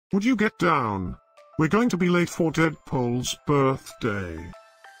Would you get down? We're going to be late for Deadpoll's birthday.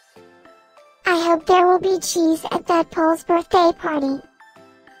 I hope there will be cheese at Deadpoll's birthday party.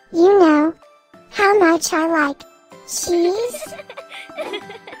 You know how much I like cheese.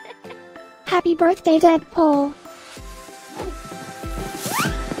 Happy birthday, Deadpoll.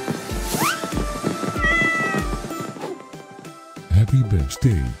 Happy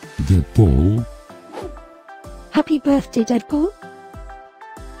birthday, Deadpoll. Happy birthday, Deadpoll.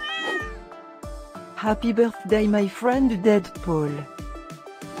 Happy birthday, my friend Deadpoll.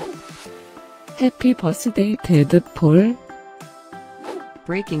 Happy birthday, Deadpoll.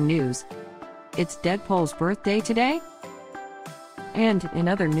 Breaking news. It's Deadpoll's birthday today? And in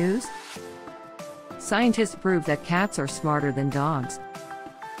other news, scientists prove that cats are smarter than dogs.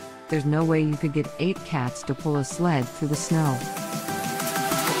 There's no way you could get 8 cats to pull a sled through the snow.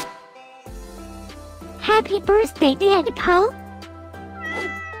 Happy birthday, Deadpoll.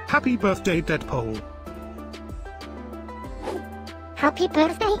 Happy birthday, Deadpoll. Happy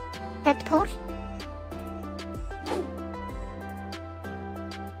birthday, Deadpoll.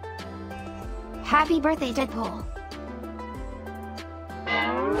 Happy birthday, Deadpoll.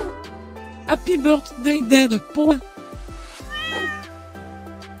 Happy birthday, Deadpoll.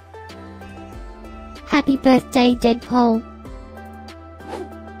 Happy birthday, Deadpoll.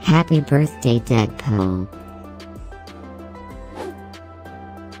 Happy birthday, Deadpoll.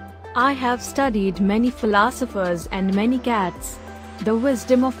 I have studied many philosophers and many cats. The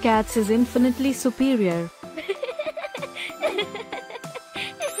wisdom of cats is infinitely superior.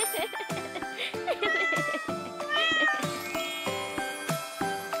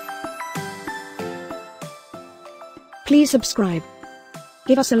 Please subscribe,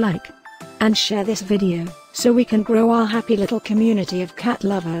 give us a like, and share this video, so we can grow our happy little community of cat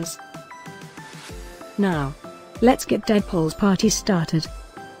lovers. Now, let's get Deadpoll's party started.